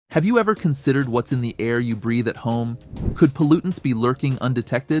Have you ever considered what's in the air you breathe at home? Could pollutants be lurking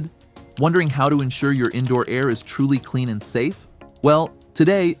undetected? Wondering how to ensure your indoor air is truly clean and safe? Well,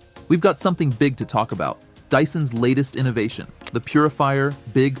 today, we've got something big to talk about. Dyson's latest innovation, the Purifier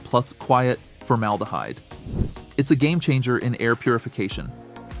Big+Quiet Formaldehyde. It's a game changer in air purification.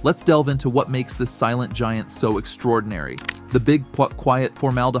 Let's delve into what makes this silent giant so extraordinary. The Big+Quiet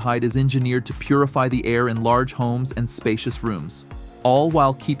Formaldehyde is engineered to purify the air in large homes and spacious rooms, all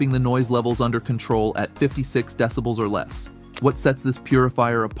while keeping the noise levels under control at 56 decibels or less. What sets this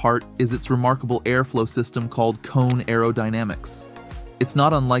purifier apart is its remarkable airflow system called Cone Aerodynamics. It's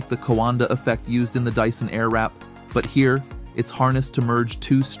not unlike the Coanda effect used in the Dyson Airwrap, but here, it's harnessed to merge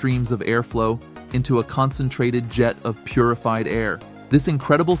two streams of airflow into a concentrated jet of purified air. This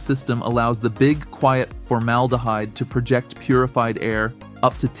incredible system allows the Big+Quiet Formaldehyde to project purified air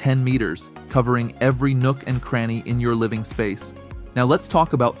up to 10 meters, covering every nook and cranny in your living space. Now let's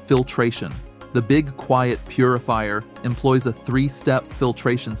talk about filtration. The Big+Quiet Purifier employs a three-step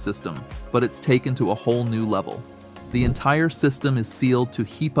filtration system, but it's taken to a whole new level. The entire system is sealed to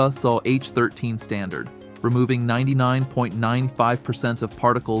HEPA H-13 standard, removing 99.95% of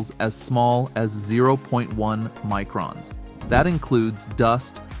particles as small as 0.1 microns. That includes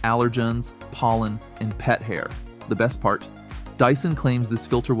dust, allergens, pollen, and pet hair. The best part? Dyson claims this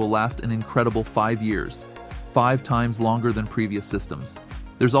filter will last an incredible 5 years, 5 times longer than previous systems.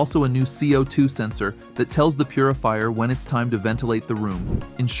 There's also a new CO2 sensor that tells the purifier when it's time to ventilate the room,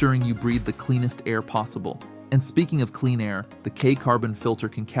 ensuring you breathe the cleanest air possible. And speaking of clean air, the K-carbon filter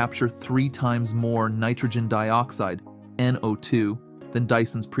can capture 3 times more nitrogen dioxide, NO2, than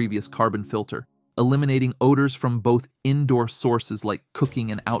Dyson's previous carbon filter, eliminating odors from both indoor sources like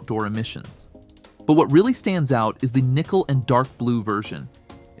cooking and outdoor emissions. But what really stands out is the nickel and dark blue version.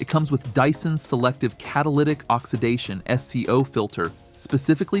 It comes with Dyson's selective catalytic oxidation (SCO) filter,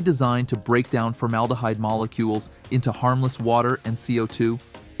 specifically designed to break down formaldehyde molecules into harmless water and CO2,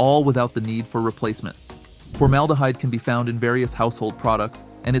 all without the need for replacement. Formaldehyde can be found in various household products,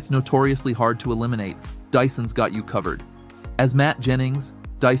 and it's notoriously hard to eliminate. Dyson's got you covered. As Matt Jennings,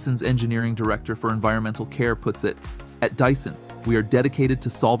 Dyson's engineering director for environmental care, puts it, "At Dyson, we are dedicated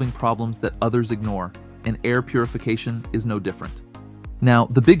to solving problems that others ignore, and air purification is no different." Now,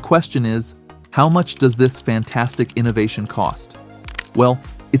 the big question is, how much does this fantastic innovation cost? Well,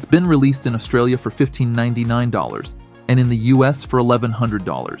 it's been released in Australia for $1599 and in the US for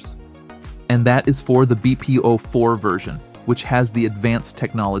 $1,100. And that is for the BPO4 version, which has the advanced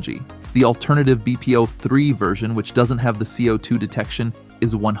technology. The alternative BPO3 version, which doesn't have the CO2 detection,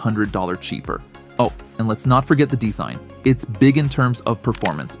 is $100 cheaper. Oh, and let's not forget the design. It's big in terms of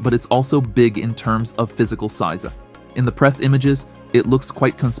performance, but it's also big in terms of physical size. In the press images, it looks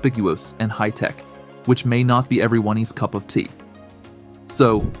quite conspicuous and high-tech, which may not be everyone's cup of tea.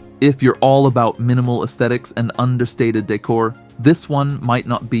 So, if you're all about minimal aesthetics and understated decor, this one might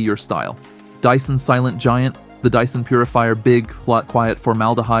not be your style. Dyson's silent giant, the Dyson Purifier Big+Quiet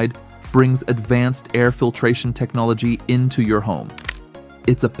Formaldehyde, brings advanced air filtration technology into your home.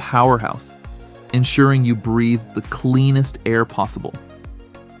 It's a powerhouse, ensuring you breathe the cleanest air possible.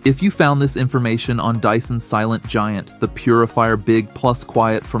 If you found this information on Dyson's silent giant, the Purifier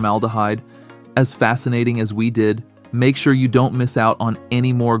Big+Quiet Formaldehyde, as fascinating as we did, make sure you don't miss out on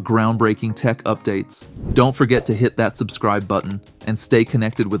any more groundbreaking tech updates. Don't forget to hit that subscribe button and stay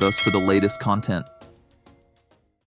connected with us for the latest content.